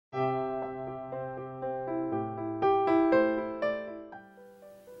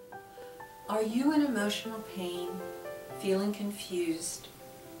Are you in emotional pain, feeling confused,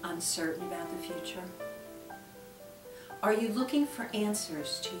 uncertain about the future? Are you looking for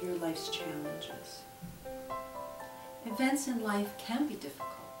answers to your life's challenges? Events in life can be difficult.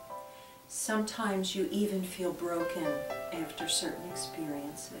 Sometimes you even feel broken after certain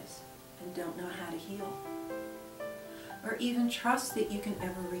experiences and don't know how to heal, or even trust that you can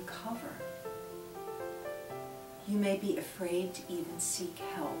ever recover. You may be afraid to even seek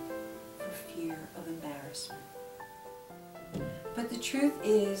help for fear of embarrassment. But the truth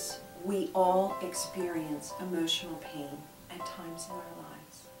is, we all experience emotional pain at times in our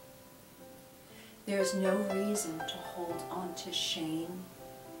lives. There is no reason to hold on to shame,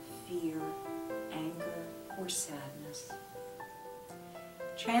 fear, anger, or sadness.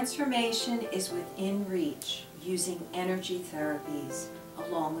 Transformation is within reach using energy therapies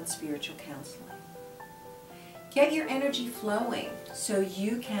along with spiritual counseling. Get your energy flowing so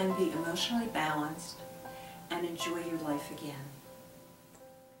you can be emotionally balanced and enjoy your life again.